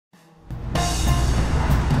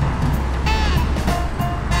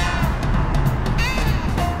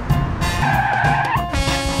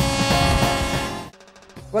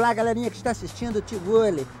Olá, galerinha que está assistindo o TIO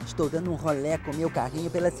ULI. Estou dando um rolê com o meu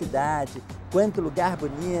carrinho pela cidade. Quanto lugar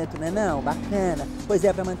bonito, né não? Bacana. Pois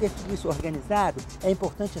é, para manter tudo isso organizado, é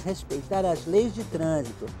importante respeitar as leis de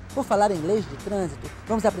trânsito. Por falar em leis de trânsito,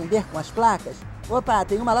 vamos aprender com as placas? Opa,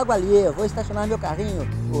 tem uma logo ali, eu vou estacionar meu carrinho.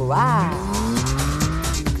 Uau!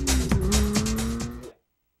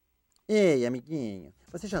 Ei, amiguinho,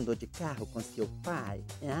 você já andou de carro com seu pai?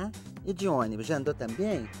 É? E de ônibus, já andou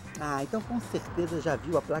também? Ah, então com certeza já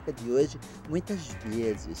viu a placa de hoje muitas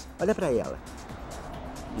vezes. Olha pra ela.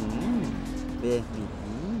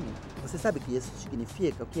 Vermelhinho. Você sabe o que isso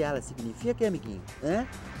significa? O que ela significa, amiguinho? Hã?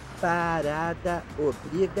 Parada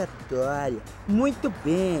obrigatória. Muito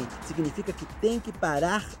bem! Significa que tem que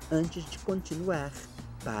parar antes de continuar.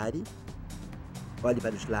 Pare, olhe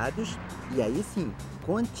para os lados e aí sim,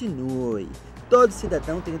 continue. Todo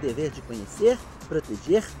cidadão tem o dever de conhecer,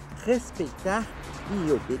 proteger, respeitar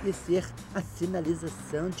e obedecer a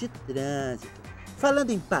sinalização de trânsito.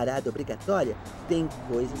 Falando em parada obrigatória, tem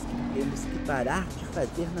coisas que temos que parar de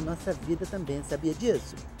fazer na nossa vida também, sabia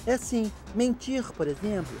disso? É assim, mentir, por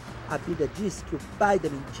exemplo. A Bíblia diz que o pai da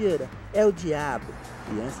mentira é o diabo.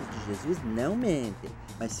 Crianças de Jesus não mentem,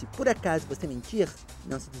 mas se por acaso você mentir,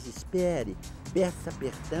 não se desespere, peça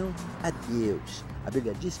perdão a Deus. A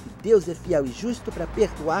Bíblia diz que Deus é fiel e justo para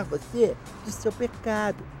perdoar você do seu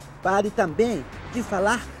pecado. Pare também de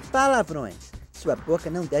falar palavrões. Sua boca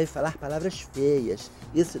não deve falar palavras feias.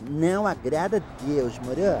 Isso não agrada a Deus,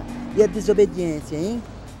 moro? E a desobediência, hein?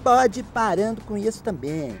 Pode ir parando com isso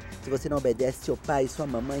também. Se você não obedece seu pai e sua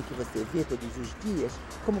mamãe que você vê todos os dias,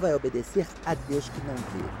 como vai obedecer a Deus que não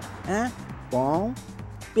vê? Hã? Bom,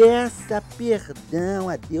 peça perdão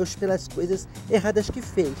a Deus pelas coisas erradas que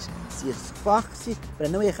fez. Se esforce para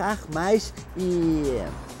não errar mais e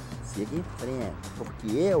siga em frente.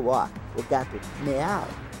 Porque o gato meau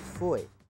foi.